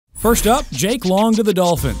First up, Jake Long to the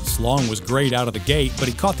Dolphins. Long was great out of the gate, but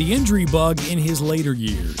he caught the injury bug in his later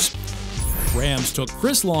years. Rams took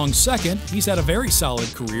Chris Long second. He's had a very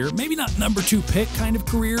solid career. Maybe not number 2 pick kind of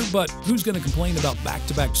career, but who's going to complain about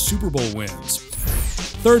back-to-back Super Bowl wins?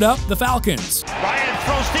 Third up, the Falcons. Ryan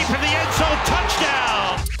throws deep in the end zone,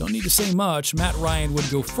 touchdown! Don't need to say much. Matt Ryan would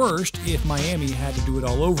go first if Miami had to do it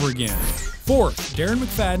all over again. Fourth, Darren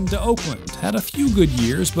McFadden to Oakland. Had a few good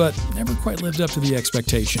years, but never quite lived up to the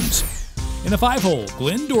expectations. In the 5-hole,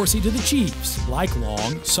 Glenn Dorsey to the Chiefs. Like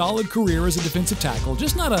Long, solid career as a defensive tackle,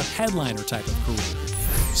 just not a headliner type of career.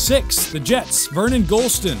 6, the Jets. Vernon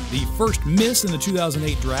Gholston, the first miss in the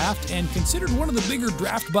 2008 draft and considered one of the bigger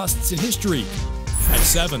draft busts in history. At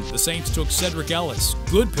 7, the Saints took Cedric Ellis.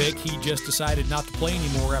 Good pick, he just decided not to play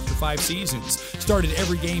anymore after 5 seasons. Started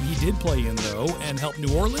every game he did play in, though, and helped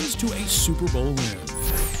New Orleans to a Super Bowl win.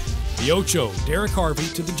 The Ocho, Derek Harvey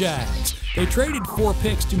to the Jags. They traded 4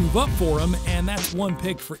 picks to move up for him, and that's 1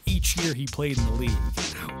 pick for each year he played in the league.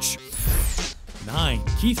 Ouch. 9,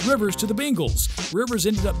 Keith Rivers to the Bengals. Rivers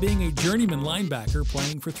ended up being a journeyman linebacker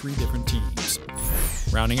playing for 3 different teams.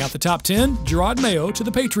 Rounding out the top 10, Gerard Mayo to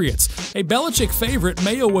the Patriots. A Belichick favorite,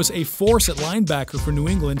 Mayo was a force at linebacker for New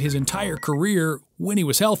England his entire career when he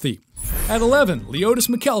was healthy. At 11, Leotis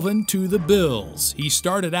McKelvin to the Bills. He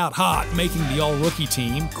started out hot, making the all-rookie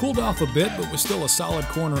team, cooled off a bit, but was still a solid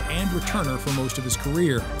corner and returner for most of his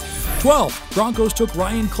career. 12, Broncos took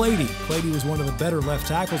Ryan Clady. Clady was one of the better left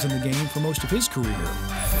tackles in the game for most of his career.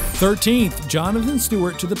 13th, Jonathan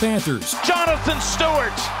Stewart to the Panthers. Jonathan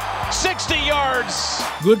Stewart, 60 yards.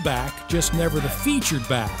 Good back, just never the featured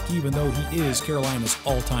back, even though he is Carolina's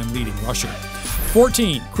all-time leading rusher.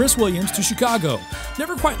 14, Chris Williams to Chicago.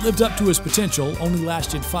 Never quite lived up to his potential, only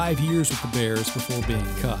lasted 5 years with the Bears before being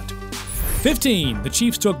cut. 15, the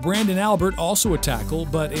Chiefs took Brandon Albert, also a tackle,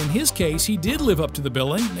 but in his case, he did live up to the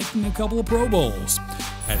billing, making a couple of Pro Bowls.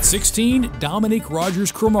 At 16, Dominique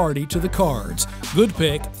Rodgers-Cromartie to the Cards. Good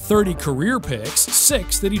pick, 30 career picks,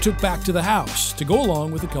 6 that he took back to the house, to go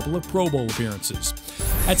along with a couple of Pro Bowl appearances.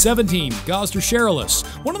 At 17, Gosder Cherilus,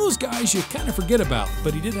 one of those guys you kind of forget about,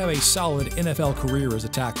 but he did have a solid NFL career as a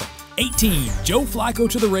tackle. 18, Joe Flacco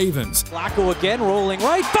to the Ravens. Flacco again, rolling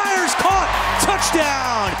right, fires, caught,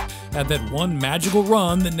 touchdown! Had that one magical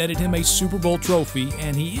run that netted him a Super Bowl trophy,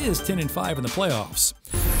 and he is 10-5 in the playoffs.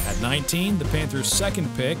 At 19, the Panthers' second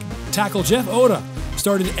pick, tackle Jeff Oda.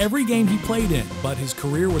 Started every game he played in, but his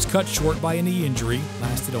career was cut short by a knee injury,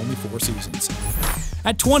 lasted only 4 seasons.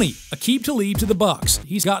 At 20, Aqib Talib to the Bucs.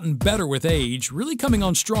 He's gotten better with age, really coming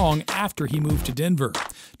on strong after he moved to Denver.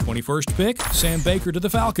 21st pick, Sam Baker to the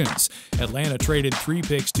Falcons. Atlanta traded 3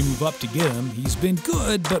 picks to move up to get him. He's been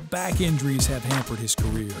good, but back injuries have hampered his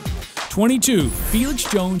career. 22, Felix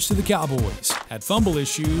Jones to the Cowboys. Had fumble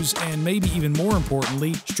issues and maybe even more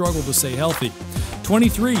importantly, struggled to stay healthy.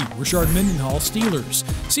 23, Rashard Mendenhall, Steelers.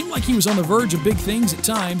 Seemed like he was on the verge of big things at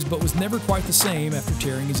times, but was never quite the same after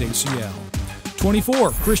tearing his ACL. 24,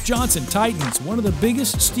 Chris Johnson, Titans. One of the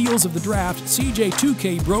biggest steals of the draft, CJ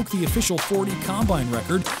 2K broke the official 40 combine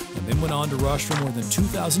record and then went on to rush for more than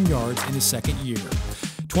 2,000 yards in his second year.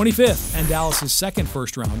 25th, and Dallas' second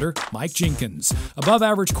first-rounder, Mike Jenkins.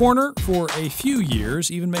 Above-average corner for a few years,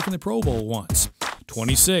 even making the Pro Bowl once.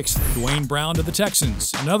 26th, Dwayne Brown to the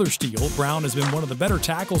Texans. Another steal. Brown has been one of the better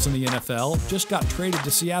tackles in the NFL, just got traded to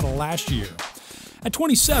Seattle last year. At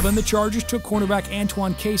 27, the Chargers took cornerback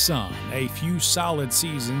Antoine Cason. A few solid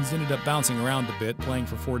seasons, ended up bouncing around a bit, playing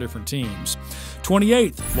for 4 different teams.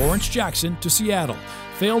 28th, Lawrence Jackson to Seattle.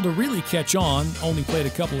 Failed to really catch on, only played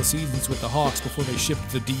a couple of seasons with the Hawks before they shipped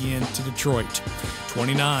the DN to Detroit.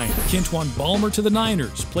 29, Kentwan Balmer to the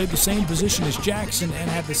Niners. Played the same position as Jackson and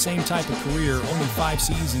had the same type of career, only 5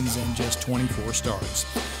 seasons and just 24 starts.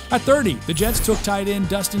 At 30, the Jets took tight end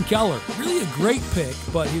Dustin Keller. Really a great pick,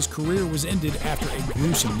 but his career was ended after a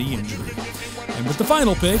gruesome knee injury. And with the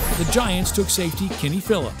final pick, the Giants took safety Kenny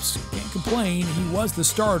Phillips. Can't complain, he was the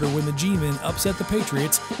starter when the G-Men upset the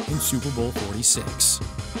Patriots in Super Bowl 46.